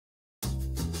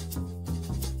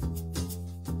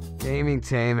Gaming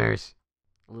tamers.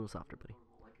 A little softer, buddy.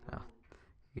 Oh.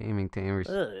 Gaming tamers.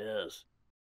 Yes.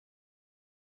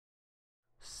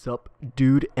 Sup,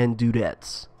 dude and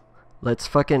dudettes. Let's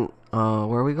fucking, where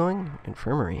are we going?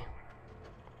 Infirmary.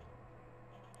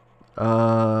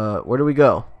 Where do we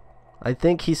go? I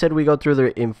think he said we go through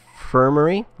the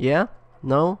infirmary. Yeah?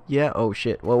 No? Yeah? Oh,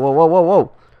 shit. Whoa, whoa, whoa, whoa,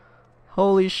 whoa.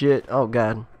 Holy shit. Oh,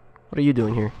 God. What are you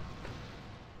doing here?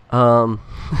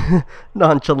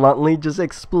 Nonchalantly just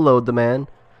explode the man.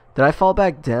 Did I fall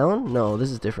back down? No, this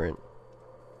is different.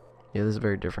 Yeah, this is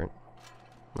very different.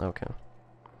 Okay.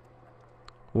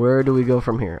 Where do we go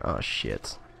from here? Oh,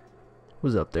 shit.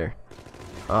 Who's up there?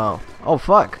 Oh. Oh,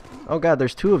 fuck. Oh, God,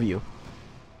 there's two of you.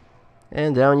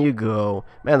 And down you go.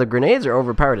 Man, the grenades are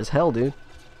overpowered as hell, dude.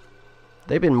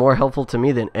 They've been more helpful to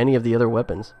me than any of the other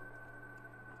weapons.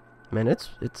 Man,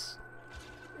 it's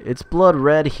blood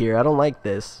red here. I don't like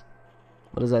this.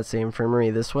 What does that say? Infirmary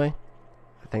this way?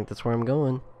 I think that's where I'm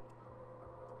going.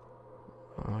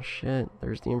 Oh, shit.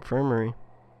 There's the infirmary.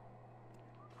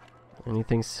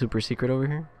 Anything super secret over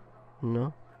here?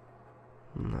 No?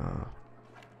 No.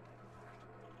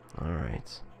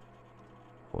 Alright.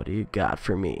 What do you got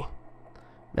for me?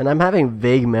 Man, I'm having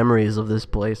vague memories of this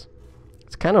place.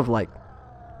 It's kind of like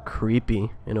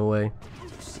creepy in a way.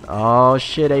 Oh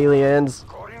shit, aliens.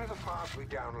 According to the files we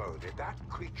downloaded, that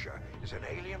creature is an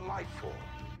alien life form,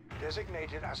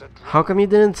 designated as a drone. How come you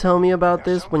didn't tell me about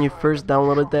this when you first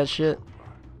downloaded that shit?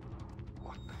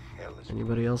 What the hell is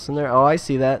Anybody else in there? Oh, I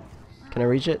see that. Can I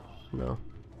reach it? No.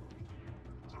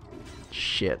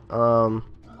 Shit. Oh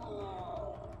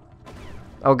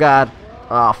god.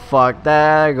 Oh fuck.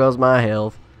 There goes my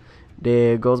health.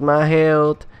 There goes my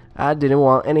health. I didn't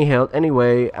want any health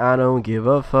anyway. I don't give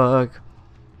a fuck.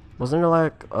 Wasn't there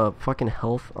like a fucking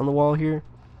health on the wall here?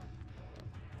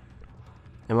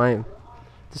 Am I...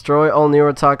 Destroy all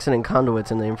neurotoxin and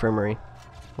conduits in the infirmary.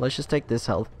 Let's just take this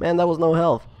health. Man, that was no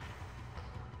health.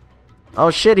 Oh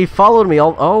shit, he followed me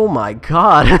all... Oh my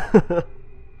god.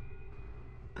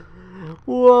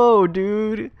 Whoa,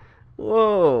 dude.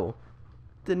 Whoa.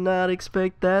 Did not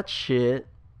expect that shit.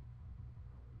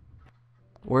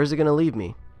 Where's it gonna leave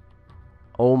me?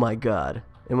 Oh my god.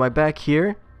 Am I back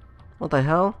here? What the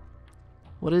hell?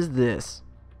 What is this?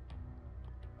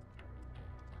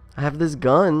 I have this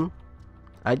gun.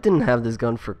 I didn't have this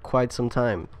gun for quite some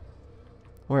time.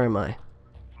 Where am I?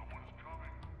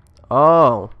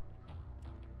 Oh.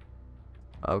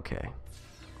 Okay.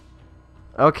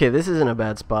 Okay, this isn't a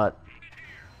bad spot.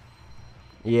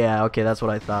 Yeah, okay, that's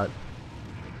what I thought.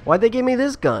 Why'd they give me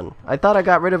this gun? I thought I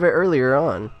got rid of it earlier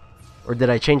on. Or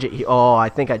did I change it? Oh, I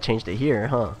think I changed it here,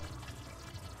 huh?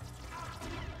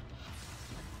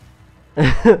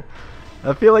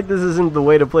 I feel like this isn't the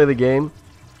way to play the game.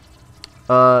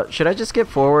 Should I just skip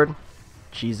forward?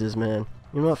 Jesus, man.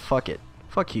 You know what? Fuck it.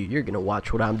 Fuck you. You're gonna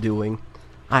watch what I'm doing.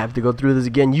 I have to go through this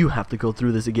again. You have to go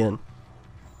through this again.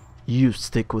 You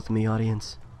stick with me,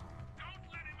 audience.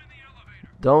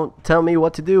 Don't tell me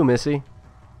what to do, Missy.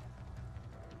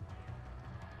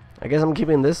 I guess I'm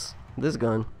keeping this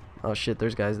gun. Oh shit,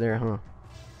 there's guys there, huh?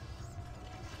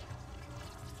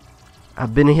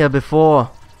 I've been here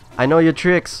before. I know your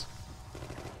tricks.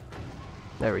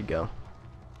 There we go.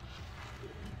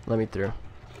 Let me through.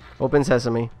 Open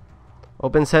sesame.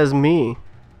 Open sesame.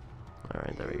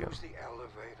 Alright, there we go.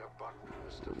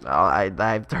 Oh,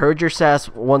 I've heard your sass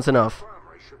once enough.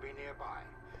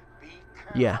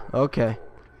 Yeah, okay.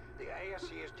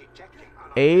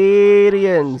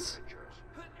 Aliens.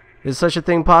 Is such a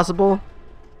thing possible?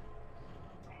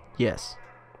 Yes.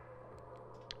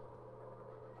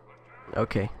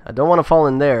 Okay, I don't want to fall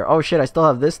in there. Oh shit, I still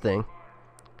have this thing.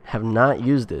 Have not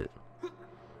used it.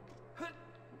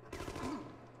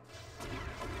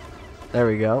 There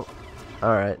we go.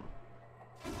 Alright.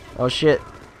 Oh shit.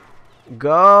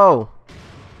 Go!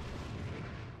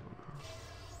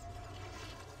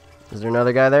 Is there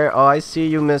another guy there? Oh, I see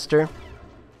you, mister.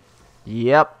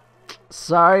 Yep.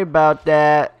 Sorry about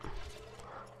that.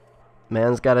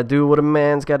 Man's gotta do what a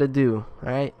man's gotta do.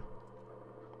 Alright?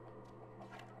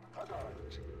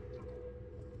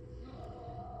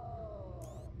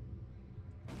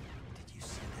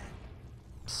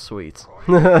 Sweet.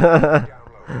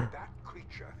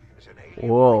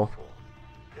 Whoa.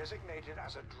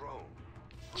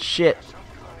 Shit.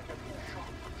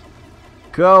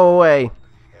 Go away.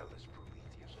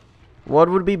 What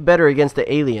would be better against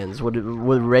the aliens? Would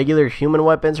regular human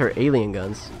weapons or alien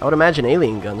guns? I would imagine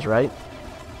alien guns, right?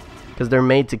 Because they're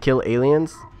made to kill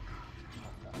aliens.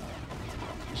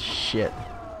 Shit.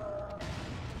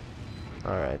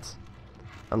 Alright.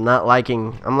 I'm not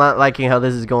liking how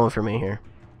this is going for me here.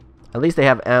 At least they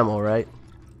have ammo, right?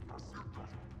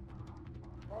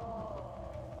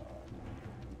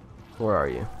 Where are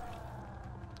you?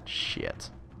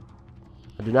 Shit.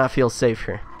 I do not feel safe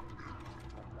here.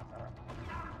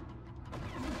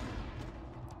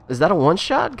 Is that a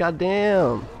one-shot?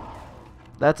 Goddamn.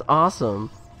 That's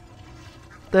awesome.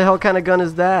 The hell kind of gun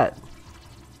is that?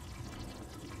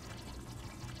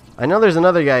 I know there's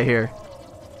another guy here.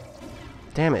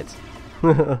 Damn it.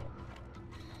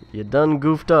 You done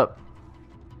goofed up.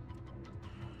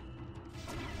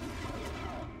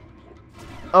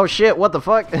 Oh shit, what the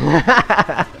fuck?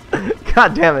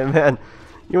 God damn it, man.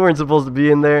 You weren't supposed to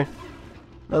be in there.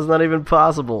 That's not even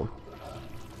possible.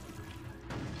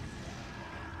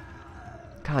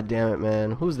 God damn it,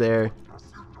 man. Who's there?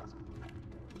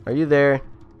 Are you there?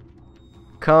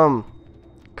 Come.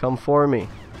 Come for me.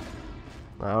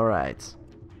 Alright.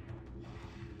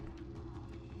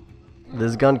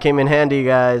 This gun came in handy,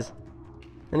 guys.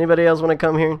 Anybody else want to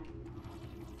come here?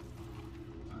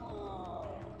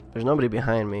 There's nobody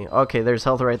behind me. Okay, there's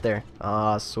health right there.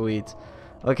 Ah, sweet.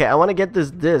 Okay, I want to get this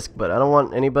disc, but I don't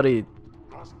want anybody...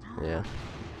 Yeah.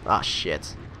 Ah,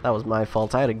 shit. That was my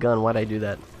fault. I had a gun. Why'd I do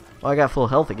that? Oh, I got full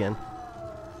health again.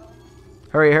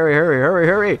 Hurry, hurry, hurry, hurry,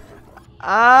 hurry!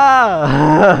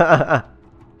 Ah!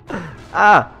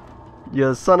 Ah!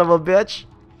 You son of a bitch!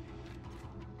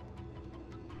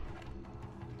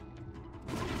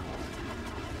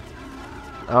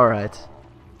 Alright.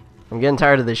 I'm getting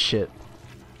tired of this shit.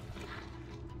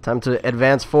 Time to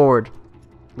advance forward.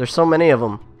 There's so many of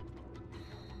them.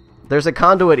 There's a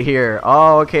conduit here.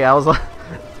 Oh, okay. I was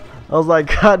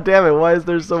like, God damn it, why is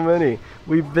there so many?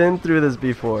 We've been through this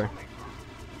before.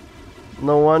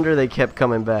 No wonder they kept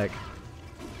coming back.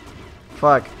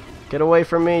 Fuck. Get away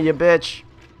from me, you bitch.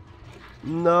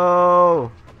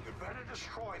 No.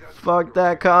 Fuck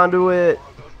that conduit.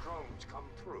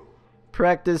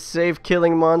 Practice safe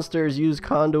killing monsters. Use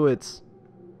conduits.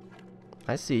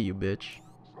 I see you, bitch.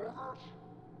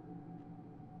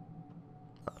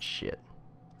 Oh, shit.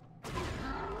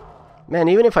 Man,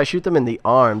 even if I shoot them in the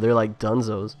arm, they're like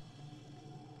dunzos.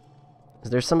 Is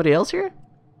there somebody else here?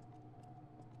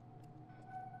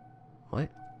 What?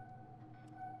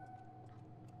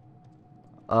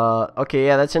 Okay,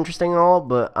 yeah, that's interesting and all,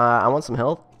 but I want some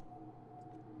health.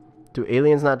 Do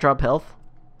aliens not drop health?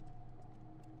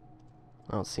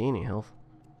 I don't see any health.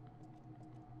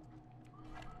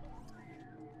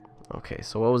 Okay,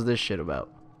 so what was this shit about?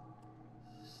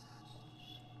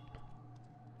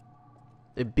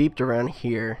 It beeped around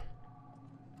here.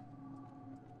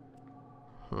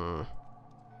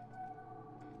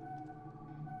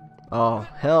 Oh,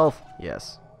 health.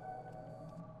 Yes.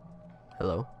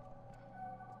 Hello.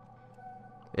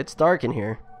 It's dark in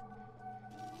here.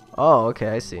 Oh, okay,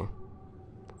 I see.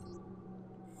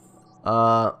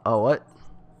 Oh, what?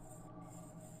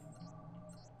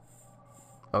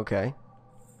 Okay.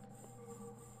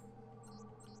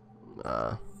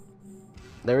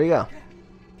 There we go.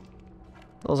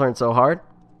 Those aren't so hard.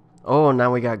 Oh,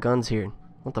 now we got guns here.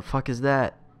 What the fuck is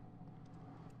that?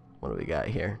 What do we got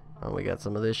here? Oh, we got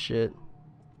some of this shit.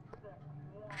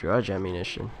 Drudge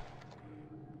ammunition.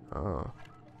 Oh.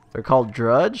 They're called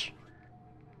Drudge?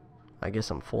 I guess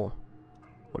I'm full.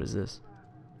 What is this?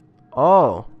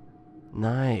 Oh!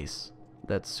 Nice.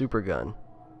 That's super gun.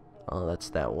 Oh,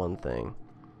 that's that one thing.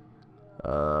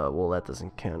 Well, that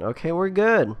doesn't count. Okay, we're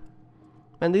good.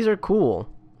 Man, these are cool.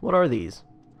 What are these?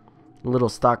 Little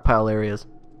stockpile areas.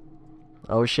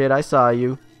 Oh shit, I saw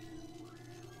you.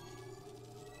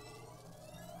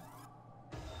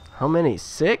 How many?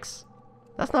 6?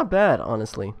 That's not bad,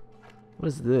 honestly. What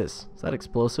is this? Is that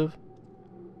explosive?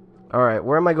 Alright,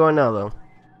 where am I going now, though?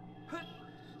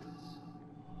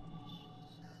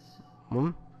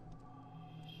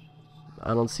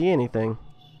 I don't see anything.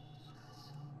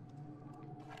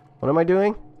 What am I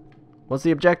doing? What's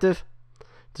the objective?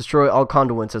 Destroy all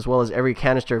conduits as well as every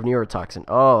canister of neurotoxin.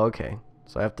 Oh, okay.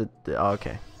 So I have to... Oh,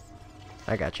 okay.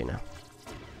 I got you now.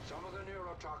 Some of the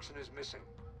neurotoxin is missing.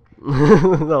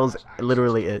 That was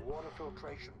literally it. Water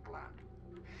filtration plant.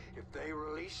 If they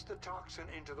release the toxin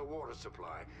into the water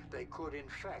supply, they could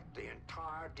infect the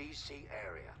entire DC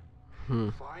area.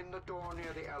 Find the door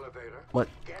near the elevator. What?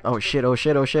 Oh shit, oh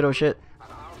shit, oh shit, oh shit. And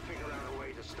I'll figure out a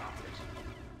way to stop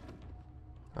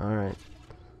it. Alright.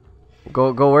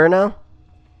 Go where now?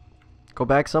 Go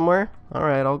back somewhere?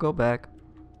 Alright, I'll go back.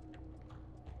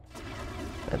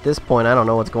 At this point, I don't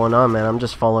know what's going on, man. I'm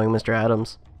just following Mr.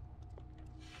 Adams.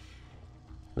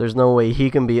 There's no way he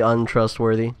can be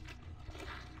untrustworthy.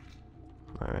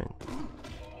 Alright.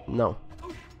 No.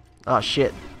 Ah,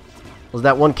 shit. Was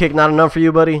that one kick not enough for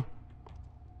you, buddy?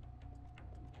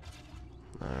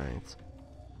 Alright.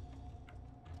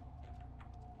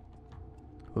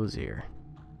 Who's here?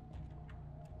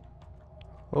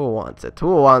 Who wants it?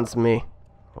 Who wants me?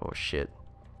 Oh shit.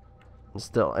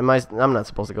 Still, I'm not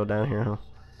supposed to go down here, huh?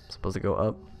 I'm supposed to go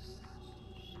up.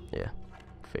 Yeah,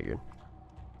 figured.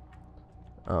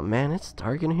 Oh man, it's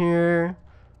dark in here.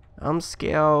 I'm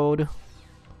scared.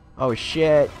 Oh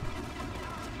shit.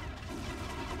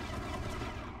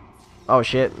 Oh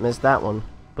shit, missed that one.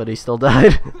 But he still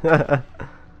died.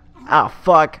 Ah,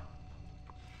 fuck.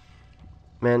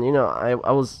 Man, you know, I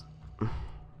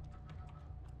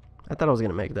thought I was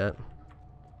gonna make that.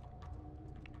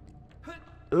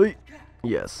 Oy.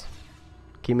 Yes.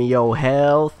 Give me your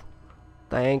health.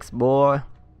 Thanks, boy.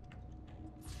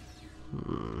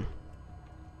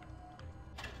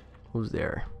 Who's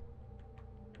there?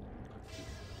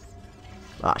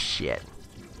 Ah, shit.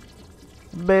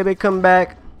 Baby, come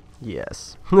back.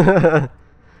 Yes.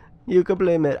 You can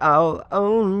blame it all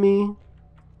on me.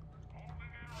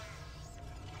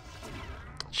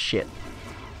 Shit.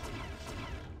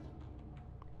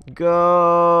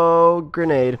 Go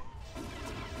grenade.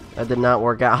 That did not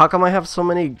work out. How come I have so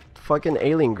many fucking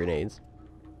alien grenades?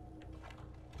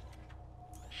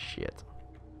 Shit.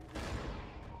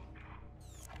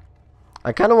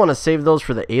 I kind of want to save those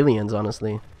for the aliens,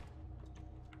 honestly.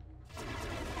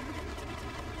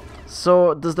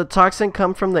 So, does the toxin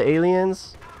come from the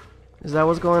aliens? Is that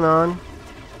what's going on?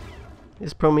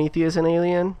 Is Prometheus an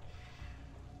alien?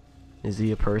 Is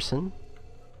he a person?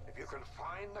 If you can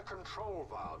find the control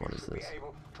valve, What you is should be this?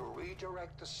 able to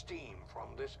redirect the steam from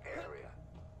this area.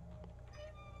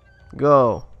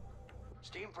 Go.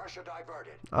 Steam pressure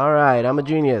diverted. Alright, I'm a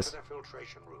genius. To the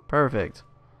filtration room. Perfect.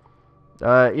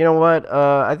 You know what?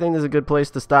 I think this is a good place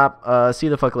to stop. See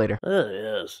the fuck later. Oh,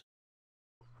 yes.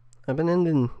 I've been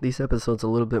ending these episodes a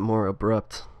little bit more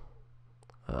abrupt.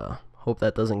 Hope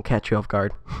that doesn't catch you off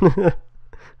guard.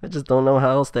 I just don't know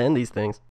how else to end these things.